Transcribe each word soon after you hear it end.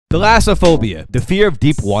Thalassophobia, the fear of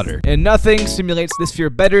deep water. And nothing simulates this fear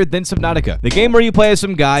better than Subnautica, the game where you play as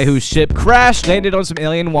some guy whose ship crash landed on some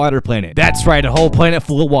alien water planet. That's right, a whole planet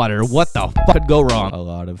full of water. What the fuck could go wrong? A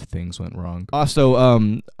lot of things went wrong.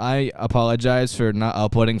 Also, I apologize for not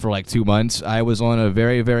uploading for like 2 months. I was on a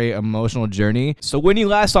very, very emotional journey. So when you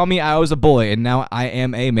last saw me, I was a boy, and now I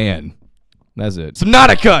am a man. That's it.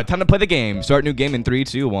 Subnautica! Time to play the game. Start new game in 3,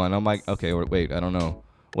 2, 1. I'm like, okay, wait, I don't know.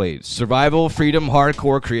 Wait, survival, freedom,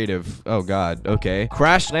 hardcore, creative. Oh god, okay.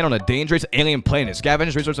 Crash land on a dangerous alien planet.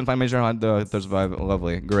 Scavenge resources and find major on the survive.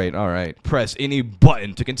 Lovely, great, alright. Press any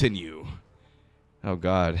button to continue. Oh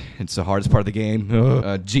god, it's the hardest part of the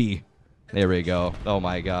game. G. There we go. Oh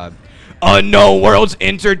my god. Unknown Worlds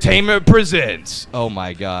Entertainment presents. Oh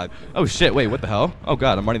my god. Oh shit, wait, what the hell? Oh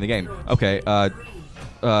god, I'm running the game. Okay,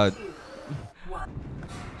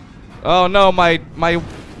 oh no, my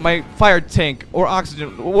fire tank or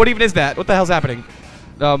oxygen. What even is that? What the hell's happening?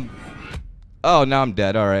 Oh, now I'm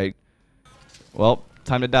dead. All right. Well,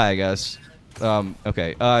 time to die, I guess.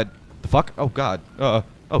 Okay. The fuck? Oh god. Oh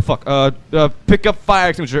fuck. Pick up fire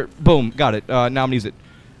extinguisher. Boom. Got it. Now I'm gonna use it.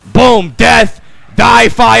 Boom. Death. Die.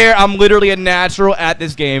 Fire. I'm literally a natural at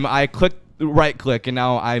this game. I clicked right click and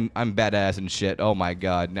now I'm badass and shit. Oh my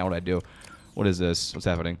god. Now what do I do? What is this? What's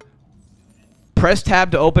happening? Press tab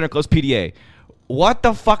to open or close PDA. What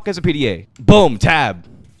the fuck is a PDA? Boom, tab.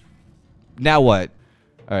 Now what?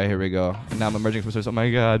 Alright, here we go. Now I'm emerging from source. Oh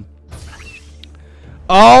my god.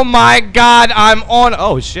 Oh my god, I'm on.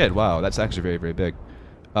 Oh shit, wow, that's actually very, very big.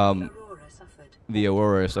 The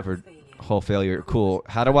Aurora suffered whole failure. Cool.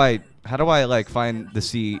 How do I like find the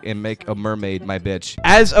sea and make a mermaid my bitch?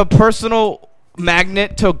 As a personal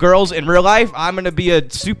magnet to girls in real life, I'm gonna be a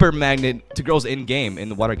super magnet to girls in game, in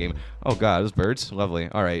the water game. Oh god, those birds, lovely.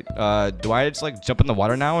 All right, do I just like jump in the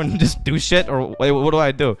water now and just do shit, or wait, what do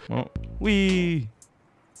I do? Wee.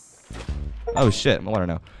 Oh shit, I'm in the water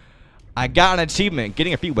now. I got an achievement,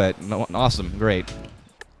 getting your feet wet. Awesome, great.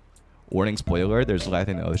 Warning, spoiler: there's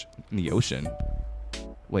Leviathan in the ocean.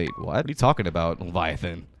 Wait, what are you talking about,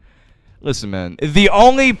 Leviathan? Listen, man, the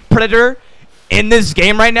only predator in this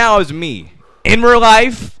game right now is me. In real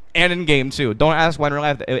life and in game too. Don't ask why in real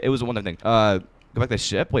life. It was one thing. Go back to the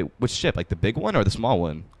ship. Wait, which ship? Like the big one or the small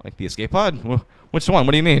one? Like the escape pod? Which one?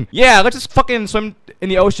 What do you mean? Yeah, let's just fucking swim in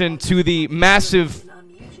the ocean to the massive.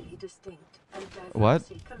 What?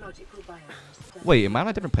 Wait, am I on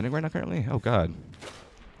a different planet right now currently? Oh god.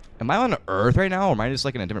 Am I on Earth right now, or am I just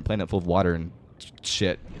like in a different planet full of water and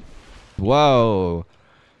shit? Whoa.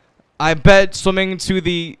 I bet swimming to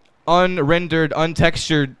the unrendered,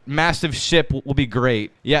 untextured, massive ship will be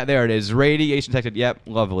great. Yeah, there it is. Radiation detected. Yep,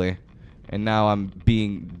 lovely. And now I'm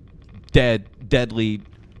being deadly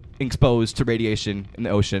exposed to radiation in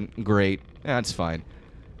the ocean. Great. Yeah, that's fine.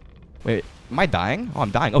 Wait, am I dying? Oh,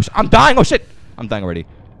 I'm dying. Oh, I'm dying. Oh shit, I'm dying already.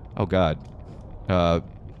 Oh god.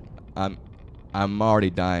 I'm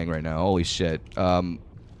already dying right now. Holy shit.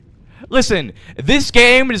 Listen, this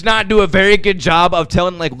game does not do a very good job of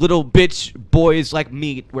telling like little bitch boys like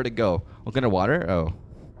me where to go. Look underwater? Oh.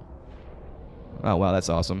 Oh wow, that's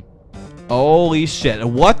awesome. Holy shit.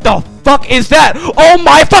 What the fuck is that? Oh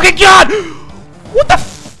my fucking god! What the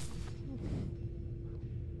f—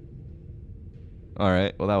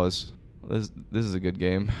 Alright, well this is a good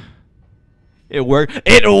game. It worked.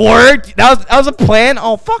 It worked. That was a plan.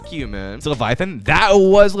 Oh fuck you, man. It's Leviathan. That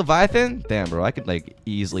was Leviathan. Damn, bro. I could like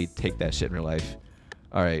easily take that shit in real life.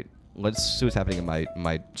 All right, let's see what's happening in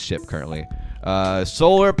my ship currently.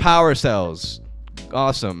 Solar power cells.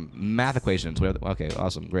 Awesome. Math equations. Okay.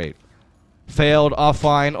 Awesome. Great. Failed.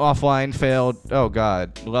 Offline. Offline. Failed. Oh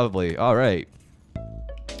god. Lovely. All right.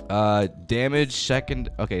 Damage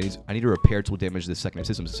second. Okay. I need to repair tool damage the second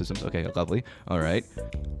systems. Okay. Lovely. All right.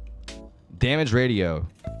 Damage radio.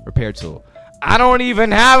 Repair tool. I don't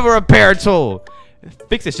even have a repair tool.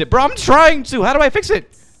 Fix this shit. Bro, I'm trying to. How do I fix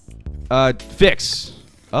it? Fix.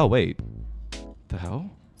 Oh, wait. The hell?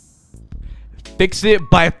 Fix it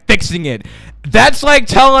by fixing it. That's like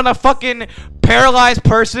telling a fucking paralyzed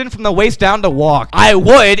person from the waist down to walk. I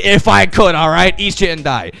would if I could, alright? Eat shit and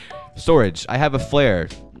die. Storage. I have a flare.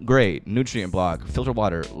 Great. Nutrient block. Filter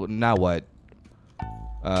water. Now what?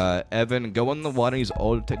 Evan, go in the water and use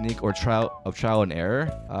old technique or trial and error.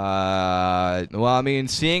 Well, I mean,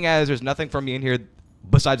 seeing as there's nothing for me in here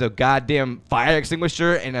besides a goddamn fire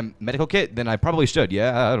extinguisher and a medical kit, then I probably should.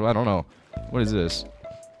 Yeah, I don't know. What is this?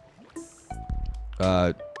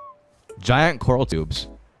 Giant coral tubes.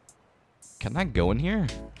 Can I go in here?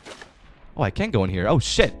 Oh, I can't go in here. Oh,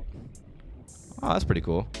 shit. Oh, that's pretty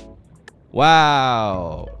cool.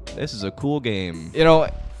 Wow. This is a cool game. You know,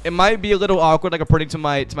 It might be a little awkward, like reporting to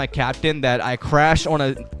my captain that I crashed on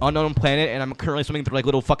an unknown planet and I'm currently swimming through like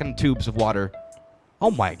little fucking tubes of water. Oh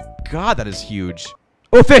my god, that is huge.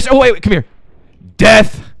 Oh, fish! Oh wait, come here.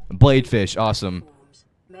 Death! Bladefish, awesome.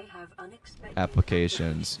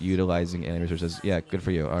 Applications, utilizing alien resources. Yeah, good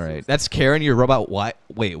for you. All right. That's Karen, your robot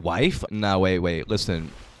wife? No, wait.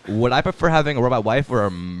 Listen. Would I prefer having a robot wife or a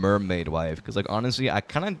mermaid wife? Because, like, honestly, I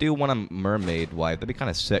kind of do want a mermaid wife. That'd be kind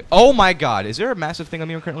of sick. Oh, my God. Is there a massive thing on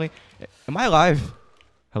me currently? Am I alive?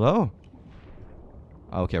 Hello?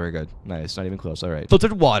 Okay, we're good. Nice. Not even close. All right.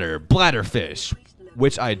 Filtered water. Bladderfish.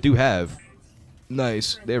 Which I do have.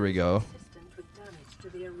 Nice. There we go.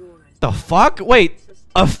 The fuck? Wait.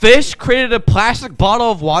 A fish created a plastic bottle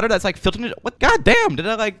of water that's, like, filtered. What? God damn. Did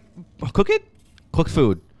I, like, cook it? Cook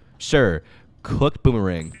food. Sure. Cooked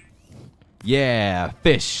boomerang. Yeah,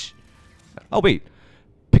 fish. Oh, wait.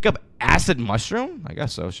 Pick up acid mushroom? I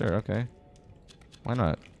guess so, sure, okay. Why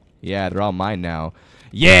not? Yeah, they're all mine now.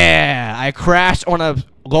 Yeah! I crashed on a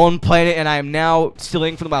lone planet and I am now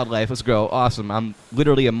stealing from the wildlife. Let's go. Awesome. I'm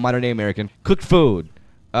literally a modern day American. Cooked food.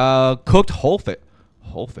 Cooked whole fish.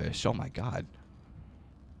 Whole fish. Oh my god.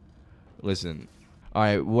 Listen.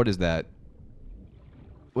 Alright, what is that?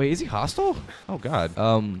 Wait, is he hostile? Oh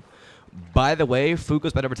god. By the way, food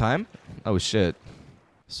goes bad over time? Oh, shit.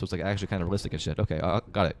 So it's, like, actually kind of realistic and shit. Okay,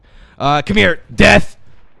 got it. Come here! Death!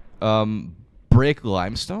 Break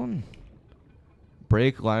limestone?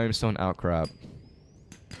 Break limestone outcrop.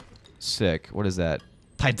 Sick. What is that?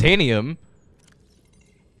 Titanium?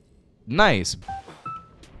 Nice.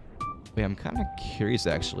 Wait, I'm kind of curious,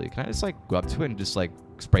 actually. Can I just, like, go up to it and just, like,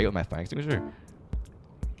 spray it with my fire extinguisher?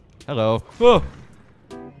 Hello. Oh!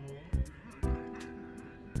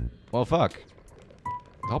 Well, fuck.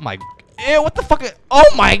 Oh my. Ew, what the fuck? Oh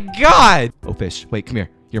my god! Oh, fish. Wait, come here.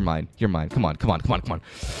 You're mine. You're mine. Come on, come on, come on, come on.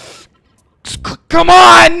 Come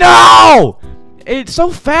on! No! It's so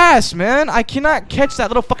fast, man. I cannot catch that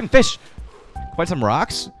little fucking fish. Find some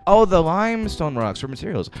rocks? Oh, the limestone rocks for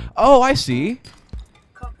materials. Oh, I see.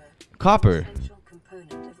 Copper.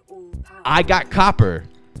 I got copper.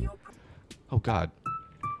 Oh, god.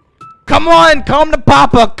 Come on, come to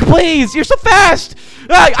Papa, please. You're so fast.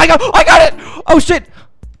 I got it. Oh shit.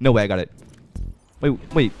 No way, I got it.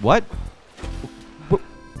 Wait, what?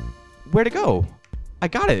 Where'd it go? I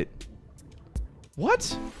got it.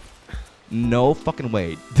 What? No fucking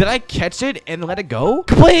way. Did I catch it and let it go?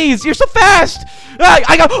 Please, you're so fast.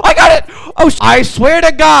 I got it. Oh, I swear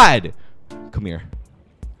to God. Come here.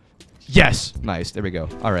 Yes. Nice. There we go.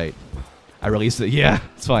 All right. I released it. Yeah,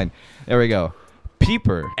 it's fine. There we go.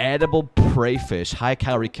 Peeper. Edible prey fish. High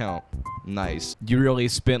calorie count. Nice. You really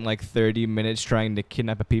spent like 30 minutes trying to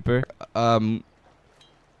kidnap a peeper?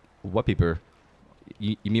 What peeper?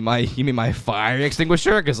 You mean my fire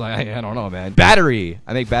extinguisher? Cause I don't know, man. Battery.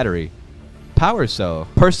 I make battery. Power cell.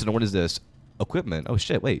 Personal. What is this? Equipment. Oh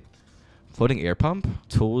shit. Wait. Floating air pump.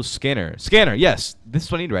 Tools. Scanner. Scanner. Yes. This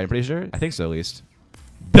is what I need, right? I'm pretty sure. I think so, at least.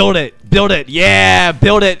 Build it. Build it. Yeah.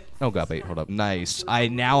 Build it. Oh god. Wait. Hold up. Nice. I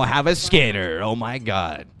now have a scanner. Oh my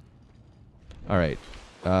god. All right.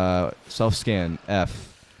 Self scan.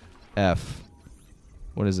 F.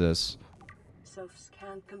 What is this?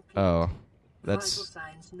 Oh.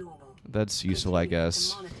 That's useful, I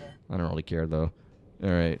guess. I don't really care though.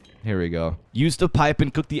 Alright, here we go. Use the pipe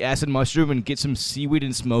and cook the acid mushroom and get some seaweed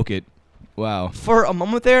and smoke it. Wow. For a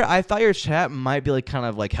moment there, I thought your chat might be like kind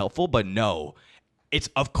of like helpful, but no. It's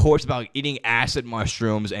of course about eating acid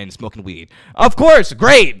mushrooms and smoking weed. Of course,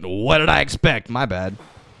 great! What did I expect? My bad.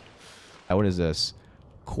 What is this?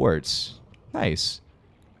 Quartz. Nice.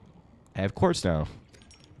 I have quartz now.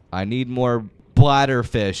 I need more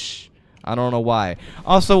bladderfish. I don't know why.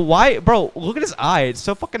 Also, why? Bro, look at his eye. It's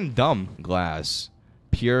so fucking dumb. Glass.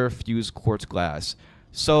 Pure fused quartz glass.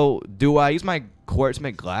 So, do I use my quartz to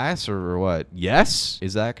make glass or what? Yes?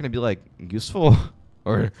 Is that going to be, like, useful?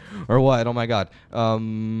 or what? Oh, my God.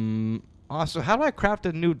 Also, how do I craft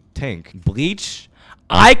a new tank? Bleach?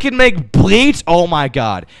 I can make bleach? Oh, my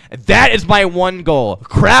God. That is my one goal.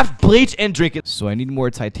 Craft bleach and drink it. So, I need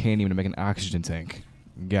more titanium to make an oxygen tank.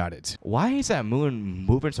 Got it. Why is that moon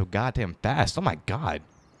moving so goddamn fast? Oh my god.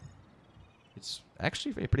 It's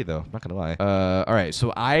actually very pretty though, not gonna lie. Alright,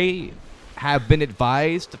 so I have been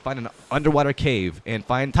advised to find an underwater cave and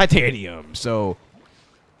find titanium. So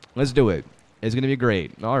let's do it. It's gonna be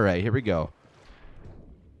great. Alright, here we go.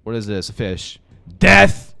 What is this? A fish.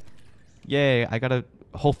 Death! Yay, I got a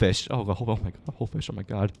whole fish. Oh my god, a whole fish, oh my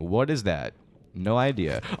god. What is that? No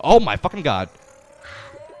idea. Oh my fucking god.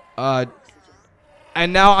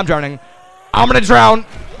 And now I'm drowning. I'm gonna drown.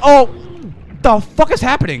 Oh, the fuck is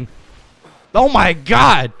happening? Oh my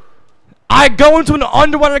god.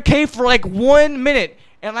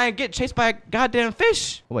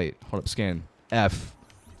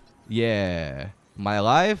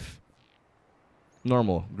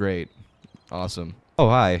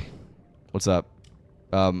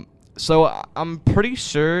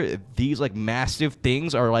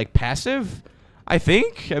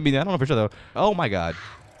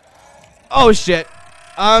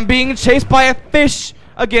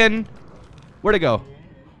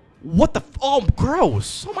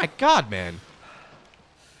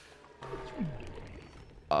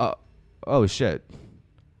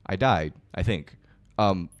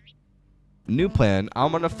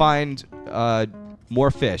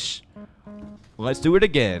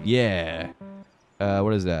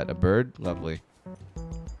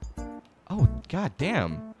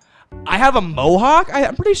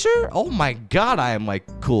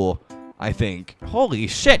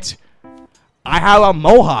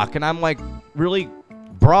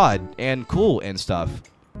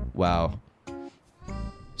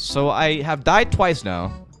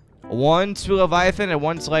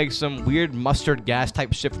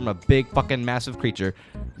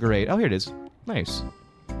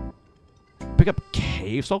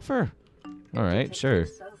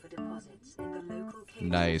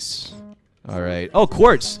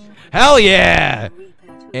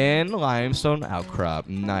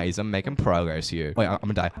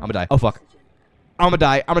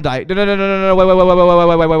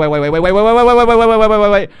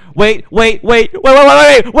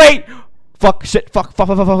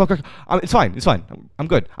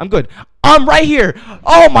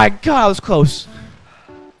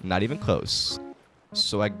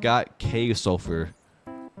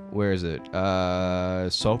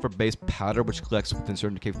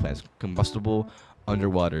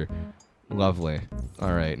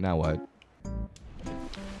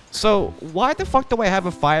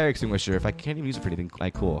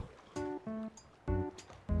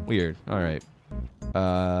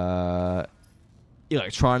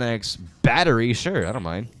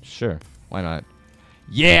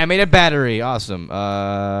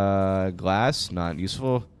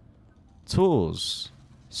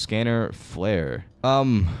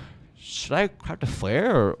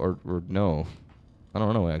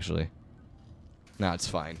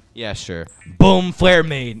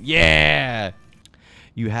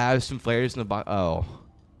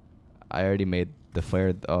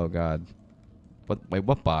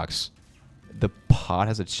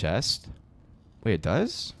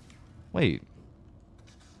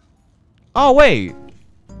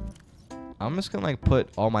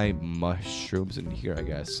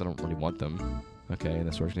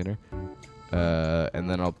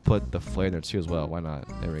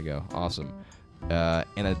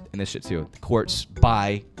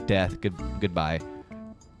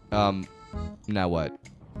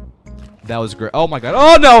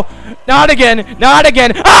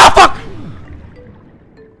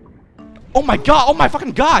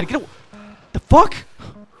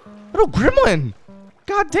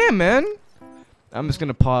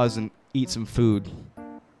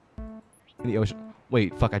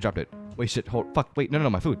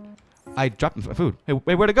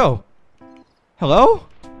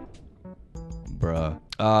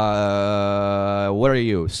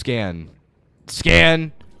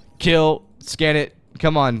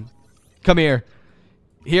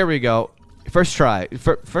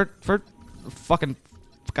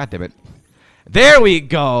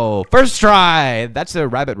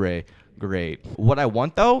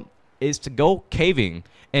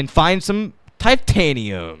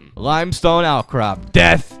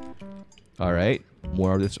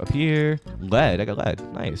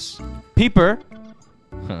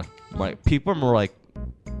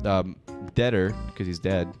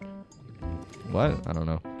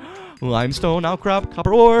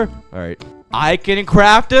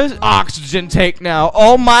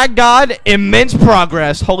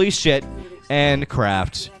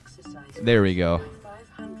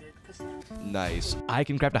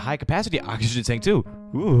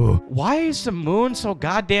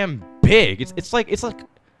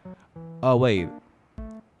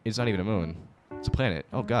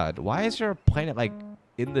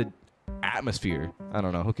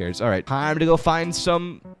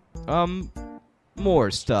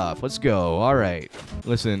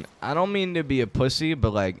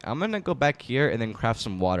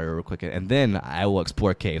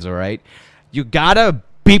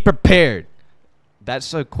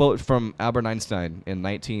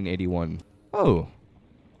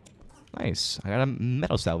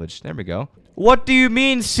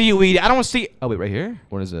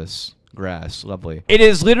 Grass. Lovely. It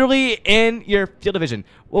is literally in your field of vision.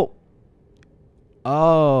 Whoa.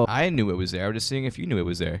 Oh, I knew it was there. I was just seeing if you knew it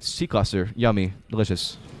was there. Sea cluster. Yummy.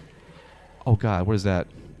 Delicious. Oh, God. What is that?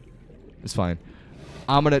 It's fine.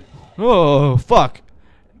 I'm gonna... Oh, fuck.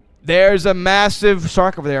 There's a massive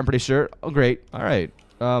shark over there, I'm pretty sure. Oh, great. All right.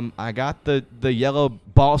 I got the yellow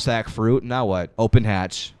ball sack fruit. Now what? Open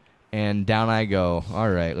hatch. And down I go. All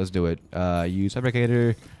right, let's do it. Use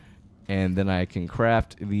fabricator. And then I can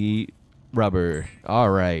craft the rubber. All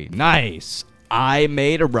right. Nice. I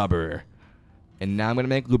made a rubber. And now I'm going to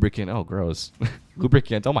make lubricant. Oh, gross.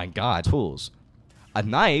 Lubricant. Oh, my God. Tools. A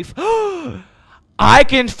knife. I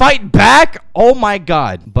can fight back? Oh, my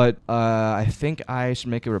God. But I think I should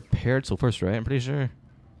make a repair tool first, right? I'm pretty sure.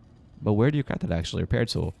 But where do you craft that, actually? Repair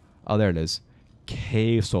tool. Oh, there it is.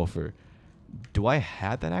 Cave sulfur. Do I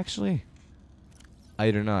have that, actually? I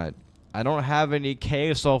do not. I don't have any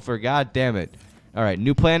cave sulfur. God damn it. All right,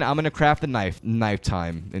 new plan. I'm going to craft the knife. Knife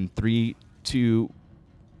time. In 3, 2,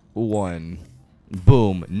 1.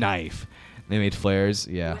 Boom. Knife. They made flares.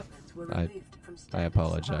 Yeah. I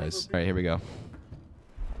apologize. All right, here we go.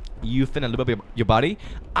 You finna lube up your body?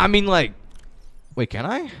 I mean, like... Wait, can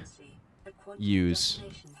I? Use.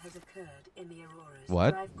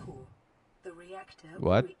 What?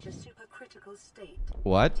 What?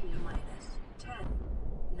 What?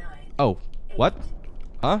 Oh. What?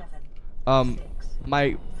 Huh? What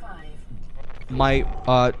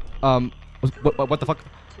the fuck?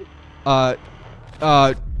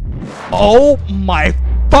 Oh my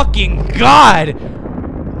fucking God!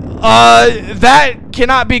 That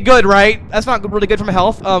cannot be good, right? That's not really good for my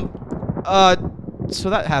health. So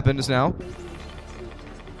that happened just now.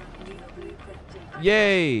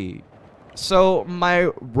 Yay! So my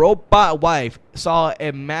robot wife saw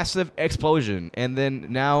a massive explosion, and then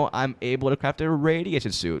now I'm able to craft a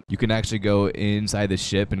radiation suit. You can actually go inside the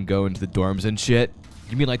ship and go into the dorms and shit.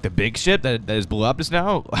 You mean like the big ship that is blew up just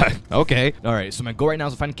now? Okay. All right. So my goal right now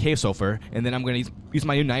is to find cave sulfur, and then I'm gonna use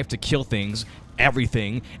my new knife to kill things,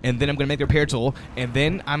 everything, and then I'm gonna make the repair tool, and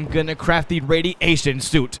then I'm gonna craft the radiation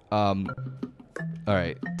suit. All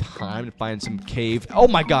right. Time to find some cave. Oh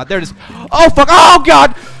my God. There it is. Oh fuck. Oh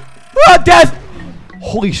God. Death!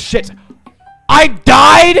 Holy shit! I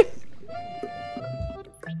died!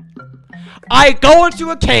 I go into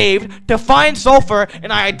a cave to find sulfur,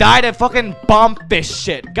 and I died of fucking bomb fish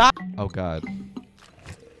shit. God. Oh God.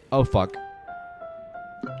 Oh fuck.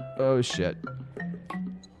 Oh shit.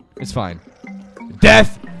 It's fine.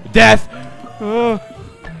 Death! Death! Oh,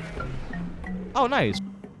 nice.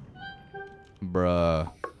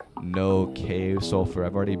 Bruh. No cave sulfur.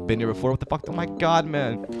 I've already been here before. What the fuck? Oh my God,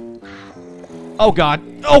 man. Oh God.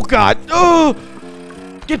 Oh God. Oh!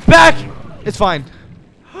 Get back! It's fine.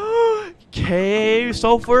 Cave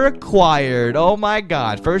sulfur acquired. Oh my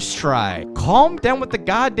God. First try. Calm down with the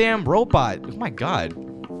goddamn robot. Oh my God.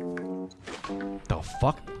 The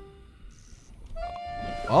fuck?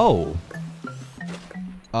 Oh.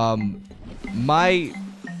 My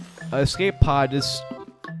escape pod just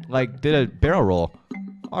like did a barrel roll.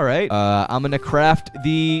 All right. I'm gonna craft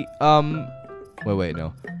the wait,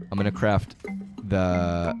 no. I'm gonna craft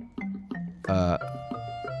the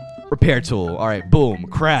repair tool. All right, boom,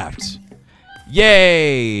 craft.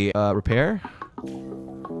 Yay! Repair.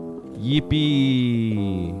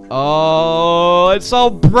 Yippee! Oh, it's all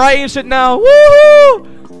bright and shit now.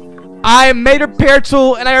 Woohoo! I made a repair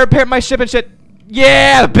tool and I repaired my ship and shit.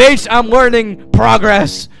 Yeah, bitch! I'm learning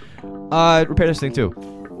progress. Repair this thing too.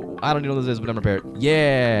 I don't even know what this is, but I'm prepared.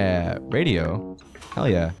 Yeah! Radio? Hell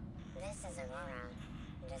yeah. This is Aurora.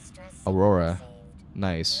 Distress Aurora. received.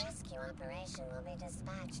 Nice. Rescue operation will be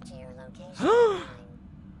dispatched to your location.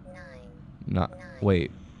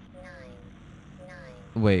 Wait. 9.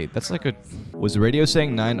 Wait, that's like a... Was the radio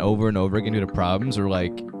saying 9 over and over again due to problems? Or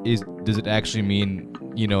like, does it actually mean,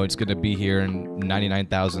 you know, it's gonna be here in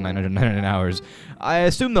 99,999 hours? I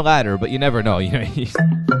assume the latter, but you never know, you know?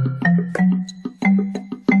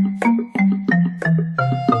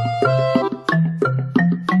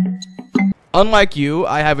 Unlike you,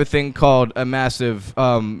 I have a thing called a massive,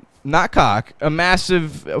 not cock, a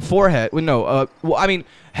massive forehead. Well, no, well, I mean,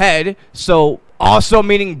 head, so also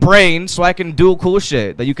meaning brain, so I can do cool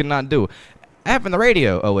shit that you cannot do. Having the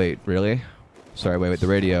radio. Oh, wait, really? Sorry, wait, the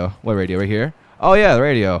radio. What radio? Right here? Oh, yeah, the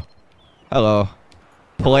radio. Hello.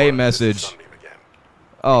 Play message.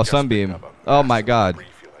 Oh, Sunbeam. Oh, my God.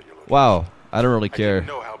 Wow, I don't really care.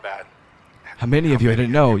 How many of you I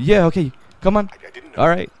didn't know? Yeah, okay, come on. All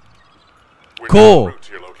right. Cool.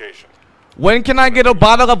 When can I get a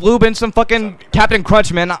bottle of lube and some fucking Captain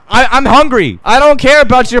Crunch, man? I'm hungry. I don't care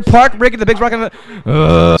about your park rig and the big rock and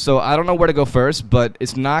the... So I don't know where to go first, but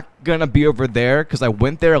it's not gonna be over there because I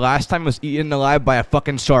went there last time. I was eaten alive by a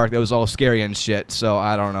fucking shark that was all scary and shit. So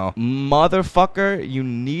I don't know. Motherfucker, you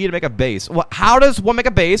need to make a base. Well, how does one make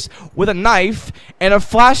a base with a knife and a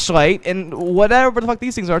flashlight and whatever the fuck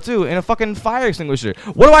these things are too, and a fucking fire extinguisher?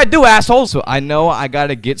 What do I do, asshole? So I know I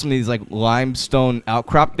gotta get some of these like limestone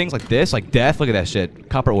outcrop things like this, like death. Look at that shit.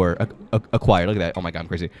 Copper ore acquired. Look at that. Oh my god, I'm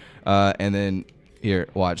crazy. And then here,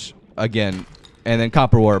 watch again, and then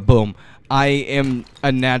copper ore. Boom. I am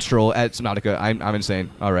a natural at Subnautica. I'm insane.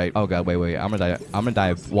 All right. Oh god. Wait. I'm gonna die. I'm gonna die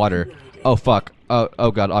of water. Oh fuck.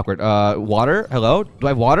 Oh god. Awkward. Water. Hello. Do I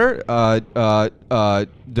have water? I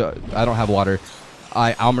don't have water.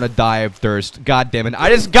 I'm gonna die of thirst. God damn it. I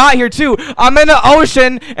just got here too. I'm in the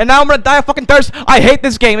ocean and now I'm gonna die of fucking thirst. I hate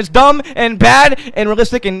this game. It's dumb and bad and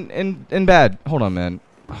realistic and bad. Hold on, man.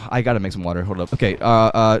 I gotta make some water. Hold up. Okay.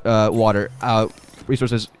 Water.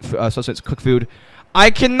 Resources. Substance. Cook food. I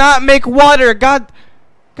cannot make water. God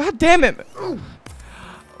damn it.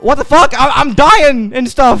 What the fuck? I'm dying and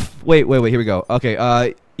stuff. Wait. Here we go.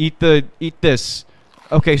 Okay. Eat this.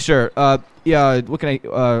 Okay, sure. Yeah. What can I?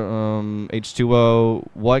 H2O.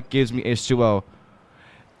 What gives me H2O?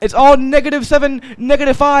 It's all -7,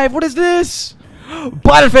 -5. What is this?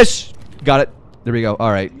 Bladderfish. Got it. There we go.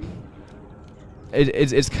 All right.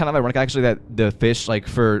 It's kind of ironic actually that the fish like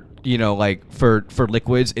for for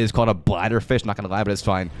liquids is called a bladderfish. Not gonna lie, but it's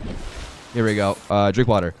fine. Here we go. Drink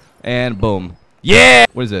water and boom. Yeah.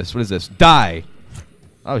 What is this? Die.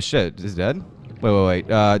 Oh shit. Is it dead? Wait.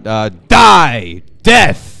 Die.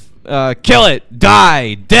 Death. Kill it.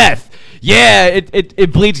 Die. Death. Yeah.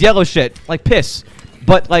 It bleeds yellow shit like piss,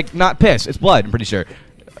 but like not piss. It's blood. I'm pretty sure.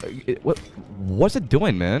 What's it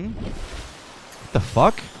doing, man? What the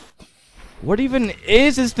fuck? What even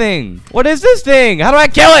is this thing? What is this thing? How do I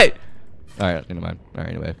kill it? Alright, never mind. Alright,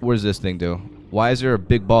 anyway. What does this thing do? Why is there a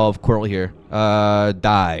big ball of coral here?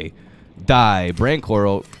 Die. Brain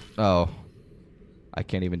coral. Oh. I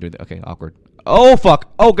can't even do that. Okay, awkward. Oh,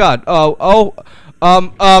 fuck. Oh, God.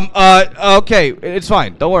 Okay. It's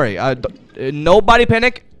fine. Don't worry. Nobody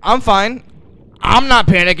panic. I'm fine. I'm not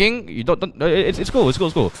panicking. You don't it's cool. It's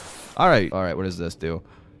cool. Alright. What does this do?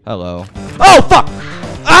 Hello. Oh, fuck!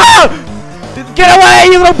 Ah! Get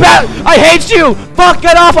away, you little bat! I hate you! Fuck,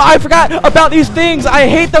 get off! I forgot about these things! I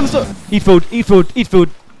hate them so— Eat food.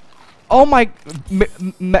 Oh my—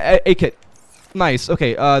 A kit. Nice.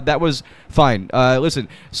 Okay, that was fine. Listen,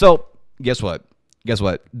 so, guess what?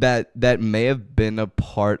 That may have been a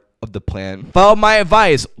part of the plan. Follow my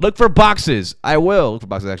advice. Look for boxes. I will. Look for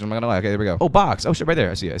boxes, actually. I'm not gonna lie. Okay, there we go. Oh, box. Oh, shit, right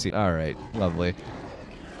there. I see. Alright, lovely.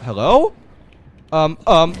 Hello? Yeah,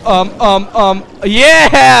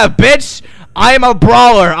 bitch! I am a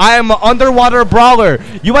brawler. I am an underwater brawler.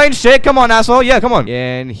 You ain't shit. Come on, asshole. Yeah, come on.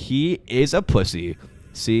 And he is a pussy.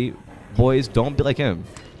 See, boys, don't be like him.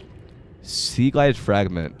 Sea glide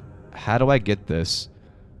fragment. How do I get this?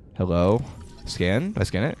 Hello? Scan? Do I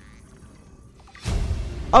scan it?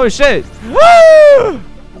 Oh, shit. Woo!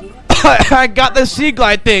 I got the sea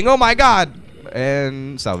glide thing. Oh, my God.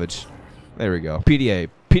 And salvage. There we go. PDA.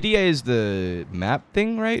 PDA is the map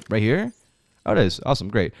thing, right? Right here? Oh, it is. Awesome.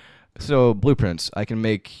 Great. So, blueprints. I can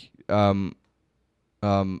make,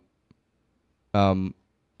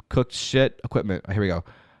 cooked shit equipment. Here we go.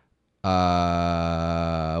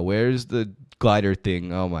 Where's the glider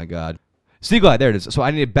thing? Oh, my God. Sea glide. There it is. So,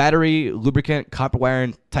 I need a battery, lubricant, copper wire,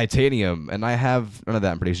 and titanium. And I have none of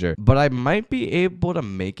that, I'm pretty sure. But I might be able to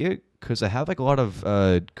make it because I have, like, a lot of,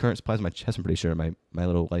 current supplies in my chest, I'm pretty sure. My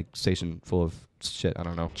little, like, station full of shit. I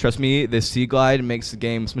don't know. Trust me, the sea glide makes the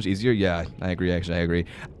game so much easier. Yeah, I agree, actually. I agree.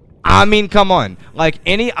 I mean, come on. Like,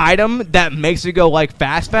 any item that makes you go, like,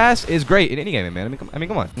 fast is great in any game, man. I mean,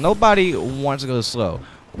 come on. Nobody wants to go slow.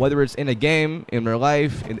 Whether it's in a game, in real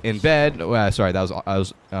life, in bed. Sorry, I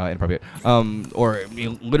was inappropriate. Or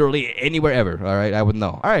literally anywhere ever, all right? I would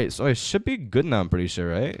know. All right, so it should be good now, I'm pretty sure,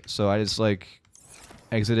 right? So I just, like,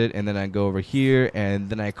 exit it, and then I go over here, and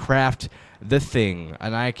then I craft the thing,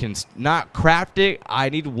 and I can not craft it. I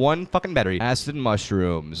need one fucking battery. Acid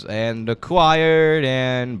mushrooms and acquired,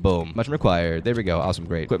 and boom, mushroom required. There we go. Awesome,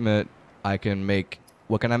 great equipment. I can make.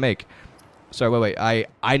 What can I make? Sorry, wait. I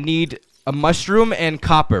need a mushroom and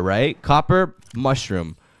copper, right? Copper,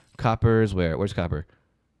 mushroom. Copper is where? Where's copper?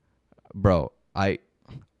 Bro, I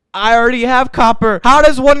already have copper. How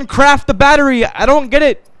does one craft the battery? I don't get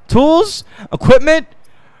it. Tools, equipment.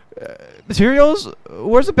 Materials?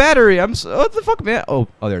 Where's the battery? What the fuck, man? Oh,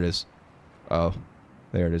 there it is. Oh,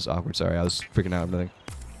 there it is. Awkward. Sorry, I was freaking out. Everything.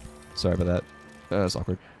 Sorry about that. That's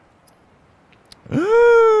awkward.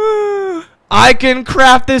 I can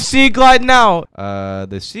craft the sea glide now.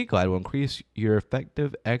 The sea glide will increase your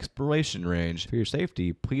effective exploration range. For your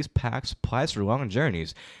safety, please pack supplies for long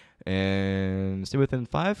journeys and stay within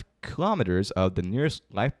 5 kilometers of the nearest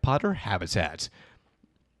life pod or habitat.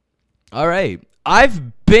 All right.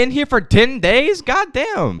 I've been here for 10 days? God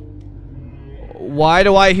damn. Why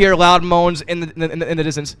do I hear loud moans in the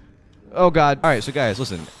distance? Oh god. All right, so guys,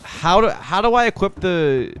 listen. How do I equip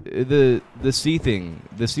the sea thing,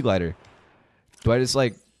 the sea glider? Do I just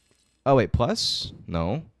like? Oh wait, plus?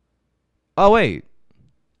 No. Oh wait.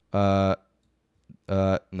 No.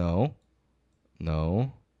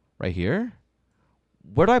 No. Right here?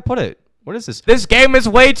 Where do I put it? What is this? This game is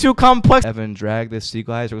way too complex. Evan, drag this sea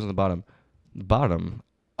glider. It was on the bottom. The bottom.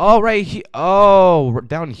 Oh, right here. Oh,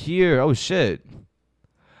 down here. Oh shit.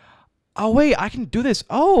 Oh wait, I can do this.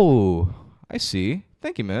 Oh, I see.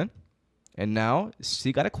 Thank you, man. And now,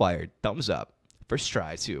 sea got acquired. Thumbs up. First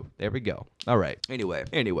try, too. There we go. All right. Anyway.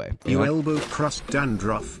 You elbow crust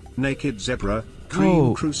dandruff, naked zebra,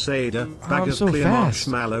 cream crusader, bag of clear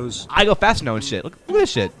marshmallows. I go fast now and shit. Look at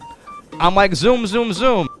this shit. I'm like zoom, zoom,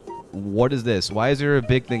 zoom. What is this? Why is there a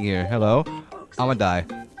big thing here? Hello? I'm gonna die.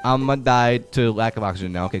 I'm gonna die to lack of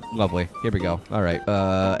oxygen now. Okay, lovely. Here we go. All right.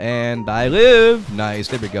 And I live. Nice.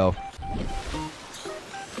 There we go.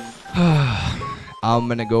 I'm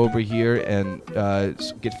gonna go over here and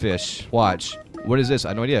get fish. Watch. What is this? I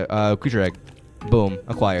have no idea. Creature egg. Boom.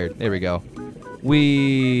 Acquired. There we go.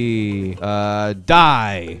 We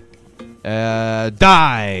die.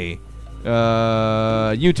 Die.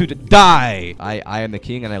 You two die. I am the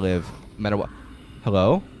king and I live. No matter what.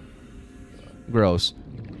 Hello? Gross.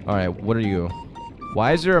 Alright, what are you?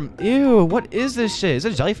 Why is there a... Ew, what is this shit? Is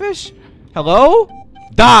it a jellyfish? Hello?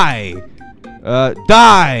 Die.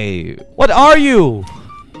 Die. What are you?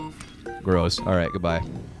 Gross. Alright, goodbye.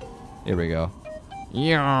 Here we go.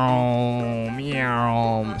 Meow.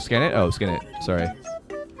 Scan it? Oh, scan it. Sorry.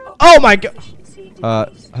 Oh my god!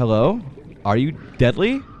 Hello? Are you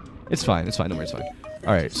deadly? It's fine. It's fine. Don't worry. It's fine.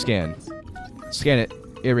 Alright, scan. Scan it.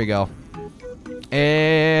 Here we go.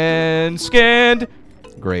 And scanned.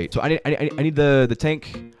 Great. So I need the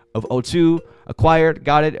tank of O2 acquired.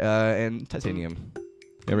 Got it. And titanium.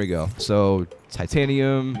 There we go. So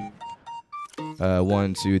titanium.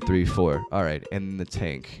 1, 2, 3, 4. All right, and the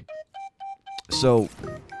tank. So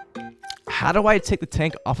how do I take the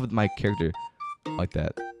tank off of my character like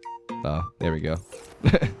that? Oh, there we go.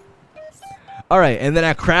 All right, and then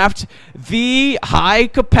I craft the high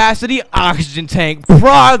capacity oxygen tank.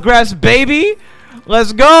 Progress, baby.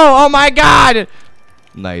 Let's go. Oh my god.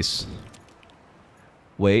 Nice.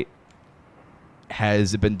 Wait.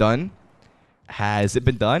 Has it been done? Has it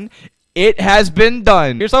been done? It has been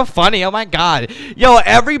done. You're so funny. Oh my god. Yo,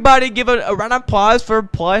 everybody give a round of applause for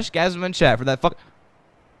Plush Gasm in chat for that fuck.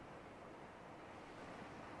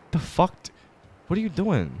 The fuck? What are you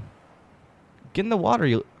doing? Get in the water.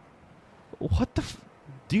 You. What the?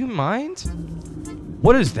 Do you mind?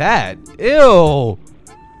 What is that? Ew.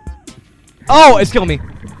 Oh, it's killing me.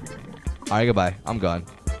 All right, goodbye. I'm gone.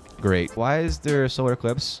 Great. Why is there a solar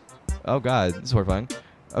eclipse? Oh god, this is horrifying.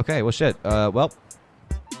 Okay, well shit. Well,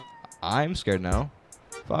 I'm scared now.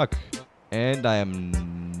 Fuck. And I am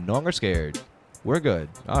no longer scared. We're good.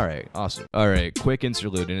 Alright, awesome. Alright, quick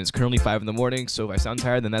interlude, and it's currently 5 in the morning, so if I sound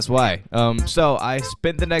tired, then that's why. So I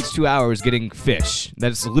spent the next 2 hours getting fish.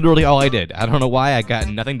 That's literally all I did. I don't know why, I got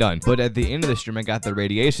nothing done. But at the end of the stream, I got the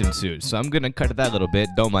radiation suit, so I'm gonna cut that a little bit,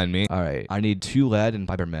 don't mind me. Alright, I need 2 lead and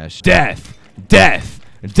fiber mesh. Death! Death!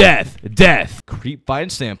 Death! Death! Creep vine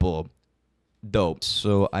sample. Dope.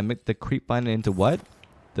 So I make the creep vine into what?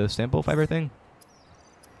 The sample fiber thing?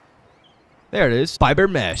 There it is. Fiber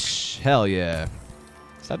mesh. Hell yeah.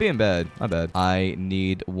 Stop being bad. My bad. I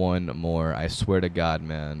need 1 more. I swear to God,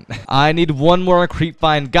 man. I need 1 more creep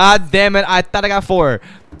vine. God damn it. I thought I got 4.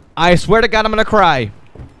 I swear to God, I'm gonna cry.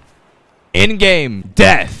 In game.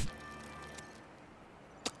 Death.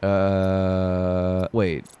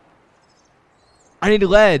 Wait. I need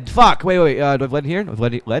lead. Fuck. Wait. Do I have lead here? Do I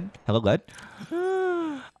have lead? Hello, lead.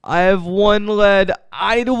 I have 1 lead.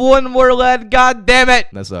 I need 1 more lead. God damn it.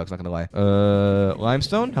 That sucks. Not gonna lie.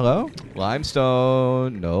 Limestone? Hello?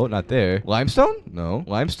 Limestone. No, not there. Limestone? No.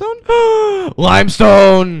 Limestone?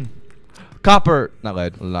 Limestone. Copper. Not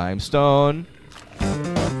lead. Limestone.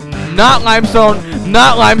 Not limestone.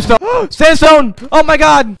 Not limestone. Sandstone. Oh my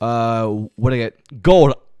god. What did I get?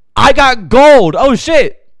 Gold. I got gold. Oh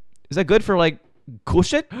shit. Is that good for like cool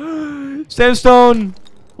shit? Sandstone.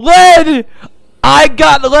 Lead. I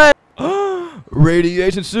got the lead.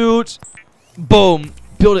 Radiation suits. Boom.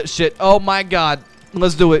 Build it shit. Oh my god.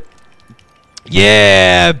 Let's do it.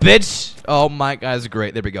 Yeah, bitch. Oh my god, that's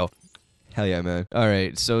great. There we go. Hell yeah, man. All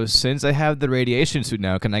right, so since I have the radiation suit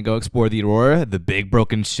now, can I go explore the Aurora, the big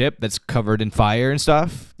broken ship that's covered in fire and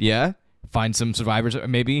stuff? Yeah? Find some survivors, or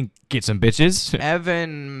maybe get some bitches?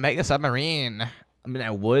 Evan, make a submarine. I mean,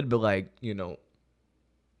 I would, but like, you know,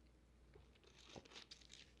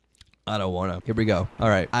 I don't wanna. Here we go. All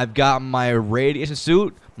right, I've got my radiation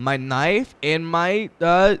suit, my knife, and my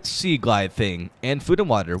sea glide thing, and food and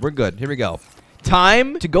water. We're good. Here we go.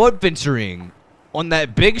 Time to go adventuring on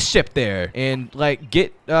that big ship there and like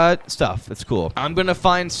get stuff. That's cool. I'm gonna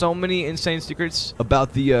find so many insane secrets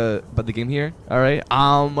about the game here. All right,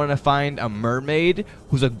 I'm gonna find a mermaid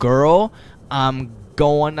who's a girl. I'm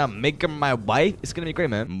gonna make her my wife. It's gonna be great,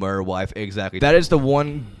 man. Mer wife, exactly. That is the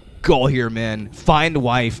one goal here, man. Find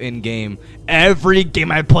wife in game. Every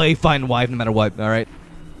game I play, find wife no matter what. All right.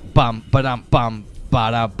 Bum ba-dum bum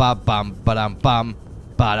ba-da ba bum ba-dum bum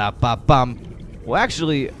ba-da ba bum. Well,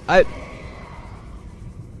 actually,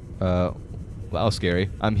 well, that was scary.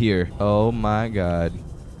 I'm here. Oh my god.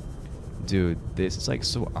 Dude, this is like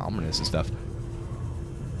so ominous and stuff.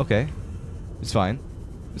 Okay. It's fine.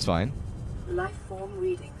 It's fine. Life form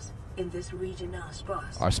readings in this region are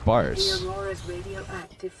sparse. Are sparse. The Aurora's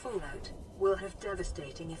radioactive fallout will have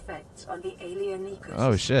devastating effects on the alien ecosystem.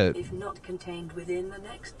 Oh shit. If not contained within the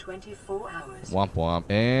next 24 hours. Womp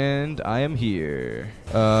womp. And I am here.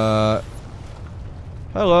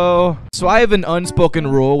 Hello. So I have an unspoken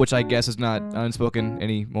rule, which I guess is not unspoken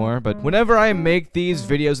anymore, but whenever I make these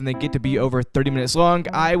videos and they get to be over 30 minutes long,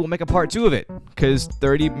 I will make a part 2 of it, because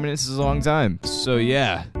 30 minutes is a long time. So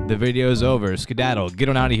yeah, the video is over. Skedaddle, get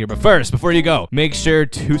on out of here. But first, before you go, make sure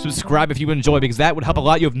to subscribe if you enjoy, because that would help a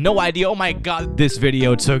lot. You have no idea. Oh my god, this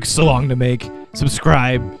video took so long to make.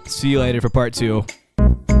 Subscribe. See you later for part 2.